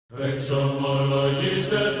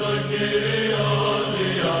Εξομολογήστε τον Κύριο,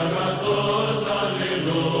 διαγραφός,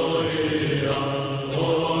 αλληλούια,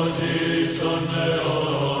 ότι στον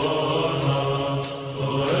αιώνα, το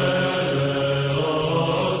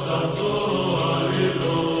έλεος αυτού,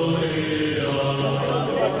 αλληλούια.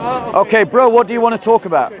 Okay, bro, what do you want to talk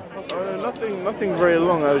about? Nothing very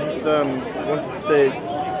long. I was just wanted to say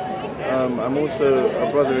I'm also a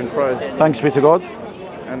brother in Christ. Thanks be to God.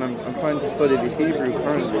 And I'm trying to study the Hebrew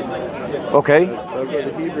currently. Okay. So I've got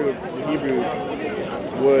the Hebrew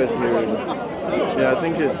word here. And yeah, I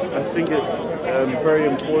think it's very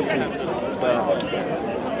important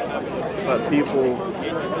that people,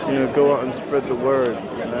 go out and spread the word.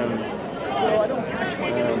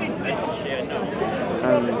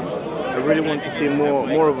 And I really want to see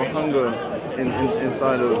more of a hunger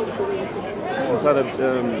inside of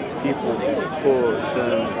people for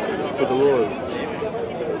the Lord.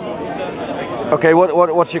 Okay,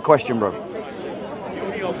 what's your question, bro?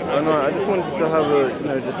 I just wanted to have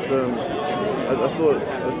I thought of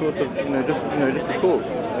just to talk.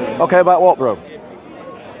 Okay, about what, bro?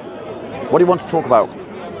 What do you want to talk about?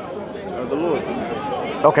 The Lord.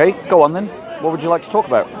 Okay, go on then. What would you like to talk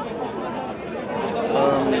about?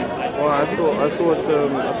 Well, I thought I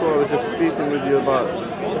was just speaking with you about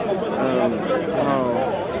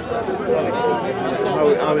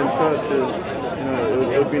how in churches,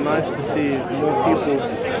 it would be nice to see more people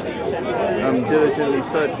diligently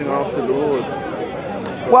searching after the Lord.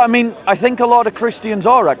 Well, I mean, I think a lot of Christians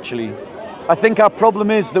are actually. I think our problem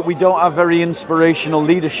is that we don't have very inspirational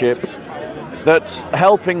leadership that's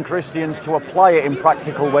helping Christians to apply it in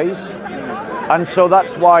practical ways. And so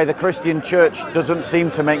that's why the Christian church doesn't seem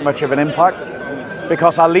to make much of an impact,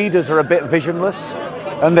 because our leaders are a bit visionless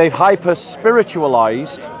and they've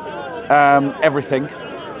hyper-spiritualized everything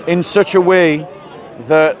in such a way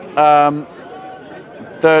that,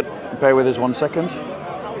 bear with us 1 second,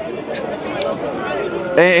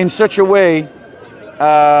 in such a way,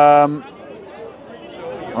 bear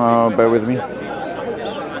with me.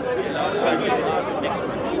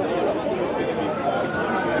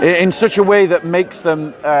 In such a way that makes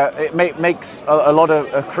them, makes a lot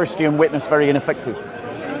of Christian witness very ineffective.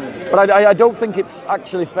 But I don't think it's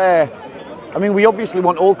actually fair. I mean, we obviously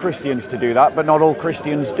want all Christians to do that, but not all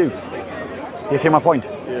Christians do. Do you see my point?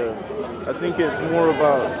 Yeah, I think it's more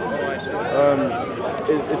about,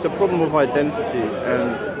 it's a problem of identity,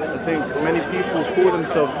 and I think many people call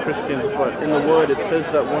themselves Christians, but in the word it says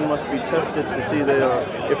that one must be tested to see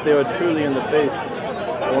if they are truly in the faith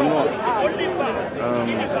or not. Yeah.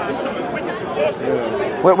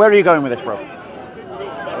 Where are you going with this, bro? I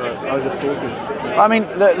was just talking. I mean,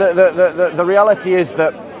 the reality is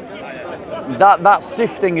that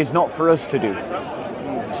sifting is not for us to do.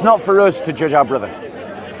 It's not for us to judge our brother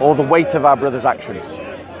or the weight of our brother's actions.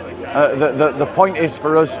 The point is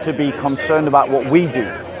for us to be concerned about what we do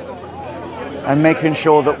and making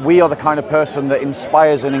sure that we are the kind of person that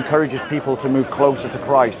inspires and encourages people to move closer to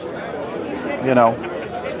Christ.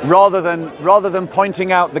 Rather than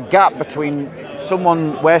pointing out the gap between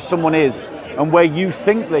where someone is and where you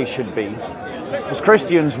think they should be. As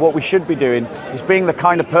Christians, what we should be doing is being the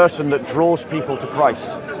kind of person that draws people to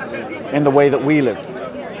Christ in the way that we live.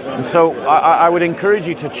 And so I would encourage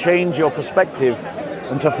you to change your perspective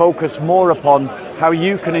and to focus more upon how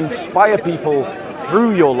you can inspire people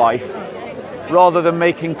through your life rather than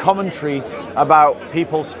making commentary about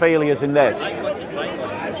people's failures in theirs.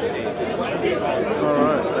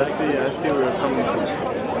 I see where you're coming from. I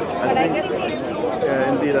think,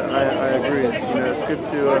 yeah, indeed, I agree. It's good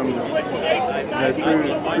to,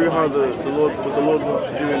 through how what the Lord wants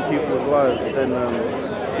to do in people's lives, then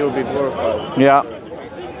He'll be glorified. Yeah.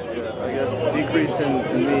 I guess decrease in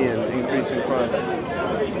me and increase in Christ. All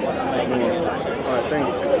right,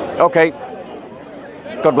 thanks. Okay.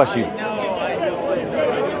 God bless you.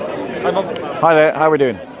 Hi, Bob. Hi there. How are we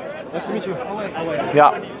doing? Nice to meet you.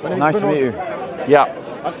 Yeah. Nice to meet you. Yeah.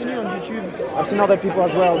 I've seen you on YouTube. I've seen other people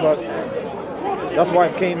as well, but that's why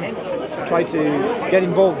I came to try to get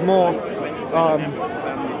involved more.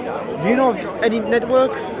 Do you know of any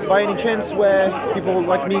network by any chance where people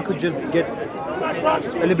like me could just get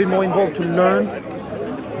a little bit more involved to learn?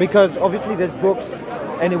 Because obviously there's books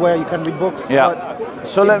anywhere, you can read books. Yeah. But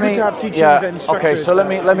so it's good to have teachings and structure. Okay, so let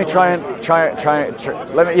me let me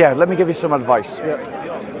give you some advice. Yeah.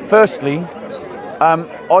 Firstly,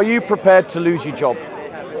 are you prepared to lose your job?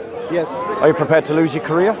 Yes. Are you prepared to lose your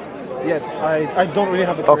career? Yes, I don't really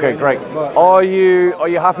have a career. Okay, great. But are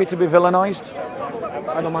you happy to be villainized?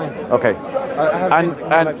 I don't mind. Okay. I have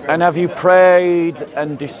and have you prayed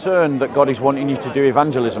and discerned that God is wanting you to do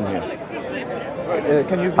evangelism here?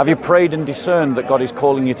 Can you? Have you prayed and discerned that God is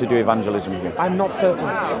calling you to do evangelism here? I'm not certain.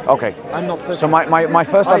 Okay. I'm not certain. So my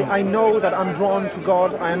first... I know that I'm drawn to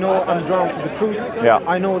God. I know I'm drawn to the truth. Yeah.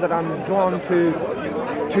 I know that I'm drawn to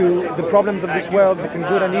the problems of this world, between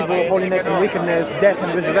good and evil, holiness and wickedness, death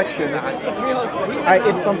and resurrection.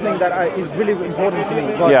 It's something that is really important to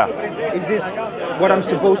me. But is this what I'm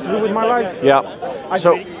supposed to do with my life? Yeah.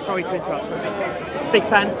 Sorry to interrupt. Big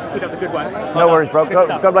fan. Keep up the good work. No worries, bro.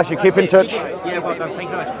 God bless you. Keep in touch. Yeah, well done. Thank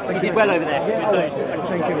you very much. You did well over there with those.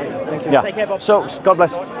 Thank you. Thank you. Yeah. Take care, Bob. So God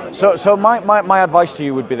bless. So my advice to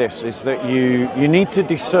you would be this: is that you need to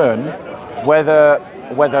discern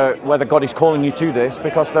whether God is calling you to this,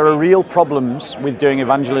 because there are real problems with doing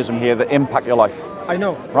evangelism here that impact your life. I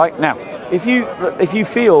know. Right now, if you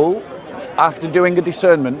feel after doing a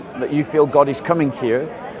discernment that you feel God is coming here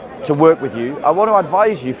to work with you, I want to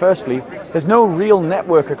advise you, firstly, there's no real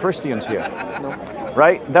network of Christians here. No.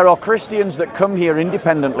 Right? There are Christians that come here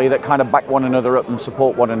independently that kind of back one another up and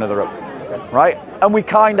support one another up. Okay. Right? And we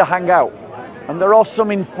kind of hang out. And there are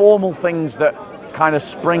some informal things that kind of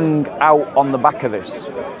spring out on the back of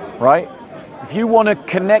this. Right? If you want to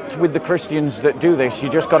connect with the Christians that do this, you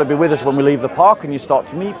just got to be with us when we leave the park, and you start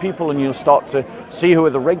to meet people and you'll start to see who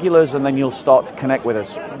are the regulars, and then you'll start to connect with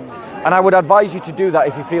us. And I would advise you to do that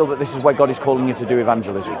if you feel that this is where God is calling you to do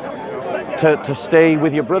evangelism. To stay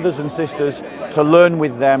with your brothers and sisters, to learn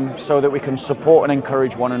with them so that we can support and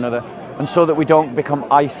encourage one another, and so that we don't become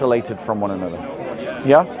isolated from one another.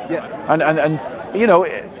 Yeah? Yeah. And you know,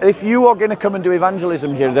 if you are going to come and do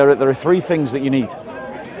evangelism here, there are three things that you need.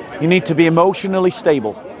 You need to be emotionally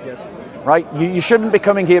stable. Yes. Right? You shouldn't be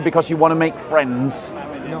coming here because you want to make friends.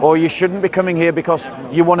 No. Or you shouldn't be coming here because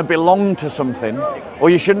you want to belong to something.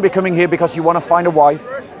 Or you shouldn't be coming here because you want to find a wife.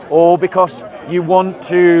 Or because you want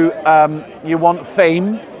to, you want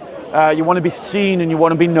fame. You want to be seen and you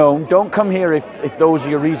want to be known. Don't come here if those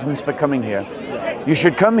are your reasons for coming here. You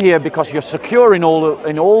should come here because you're secure in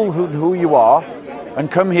all who you are,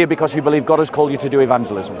 and come here because you believe God has called you to do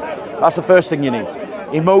evangelism. That's the first thing you need.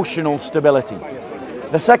 Emotional stability.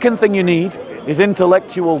 The second thing you need is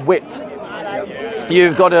intellectual wit.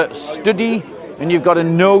 You've got to study, and you've got to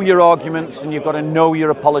know your arguments, and you've got to know your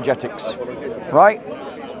apologetics. Right?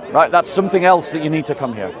 Right, that's something else that you need to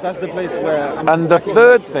come here. That's the place where... And the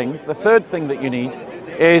third thing that you need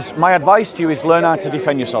is, my advice to you is learn how to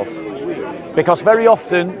defend yourself. Because very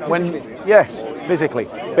often physically.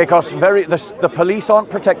 Because the police aren't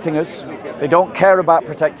protecting us. They don't care about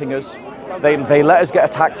protecting us. They let us get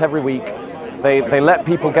attacked every week. They let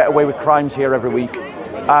people get away with crimes here every week.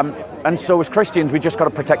 And so as Christians, we just got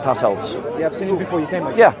to protect ourselves. Yeah, I've seen it before you came,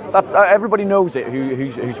 actually. Yeah, everybody knows it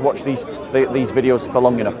who's watched these videos for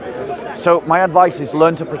long enough. So my advice is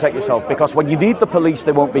learn to protect yourself, because when you need the police,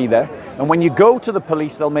 they won't be there. And when you go to the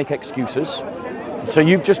police, they'll make excuses. So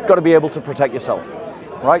you've just got to be able to protect yourself.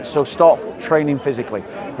 Right? So start training physically.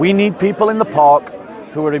 We need people in the park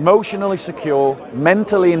who are emotionally secure,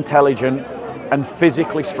 mentally intelligent, and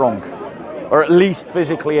physically strong. Or at least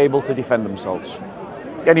physically able to defend themselves.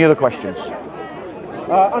 Any other questions?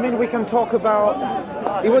 I mean, we can talk about.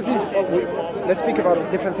 Let's speak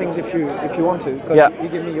about different things if you want to, because you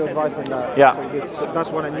give me your advice on that. Yeah. So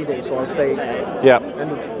that's what I needed. So I'll stay. Yeah.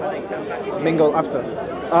 And mingle after.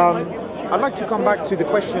 I'd like to come back to the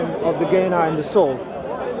question of the Gehenna and the soul.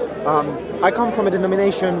 I come from a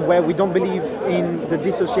denomination where we don't believe in the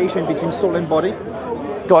dissociation between soul and body.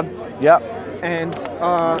 Go on. Yeah. And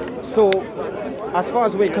so, as far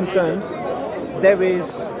as we're concerned,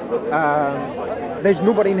 there's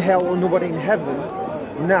nobody in hell or nobody in heaven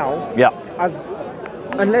now,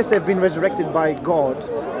 unless they've been resurrected by God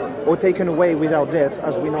or taken away without death,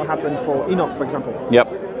 as we know happened for Enoch, for example. Yep.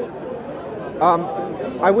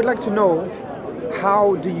 I would like to know,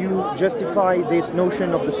 how do you justify this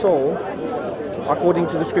notion of the soul according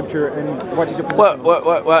to the scripture, and what is your position?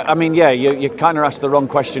 Well, I mean, you kind of asked the wrong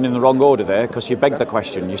question in the wrong order there, because you begged the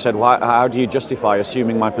question. You said, how do you justify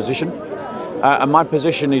assuming my position? And my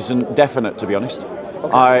position isn't definite, to be honest.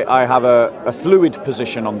 Okay. I have a fluid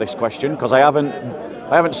position on this question, because I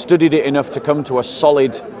haven't studied it enough to come to a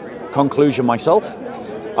solid conclusion myself.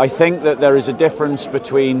 I think that there is a difference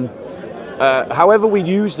between, however we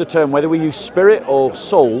use the term, whether we use spirit or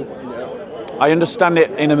soul, I understand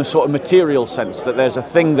it in a sort of material sense, that there's a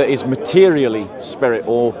thing that is materially spirit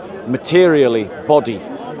or materially body.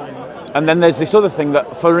 And then there's this other thing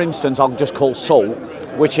that, for instance, I'll just call soul,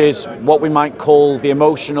 which is what we might call the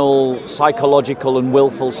emotional, psychological and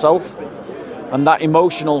willful self. And that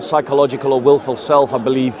emotional, psychological or willful self, I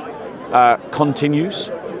believe,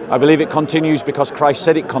 continues. I believe it continues because Christ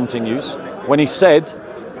said it continues when he said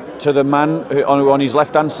to the man on his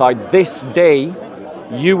left-hand side, "This day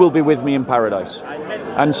you will be with me in paradise.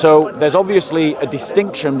 And so there's obviously a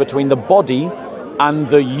distinction between the body and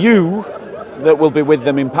the you that will be with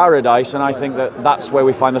them in paradise, and I think that that's where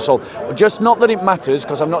we find the soul. Just not that it matters,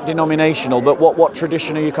 because I'm not denominational, but what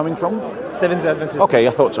tradition are you coming from? Seventh Adventist. Okay,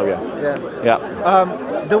 I thought so, yeah.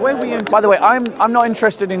 Yeah. The way we enter... By the way, I'm not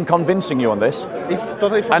interested in convincing you on this. It's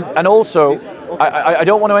totally fine. And also, Okay. I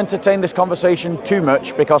don't want to entertain this conversation too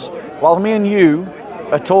much, because while me and you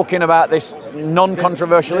are talking about this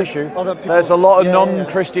non-controversial issue, there's a lot of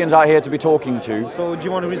non-Christians out here to be talking to. So do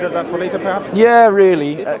you want to reserve that for later, perhaps? Yeah,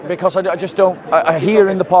 really, because I just don't, here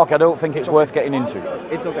in the park, I don't think it's worth getting into.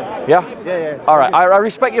 It's okay. Yeah? Yeah. All right, I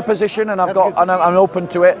respect your position, and I'm open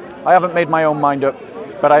to it. I haven't made my own mind up,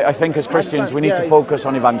 but I think as Christians, we need to focus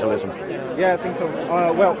on evangelism. Yeah, I think so.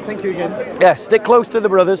 Well, thank you again. Yeah, stick close to the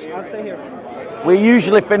brothers. I'll stay here. We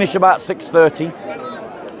usually finish about 6:30.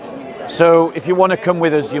 So if you want to come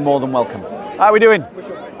with us, you're more than welcome. How we doing? For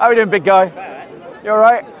sure. How we doing, big guy? You all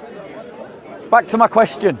right? Back to my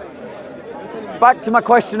question. Back to my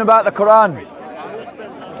question about the Quran.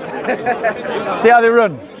 See how they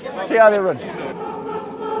run. See how they run.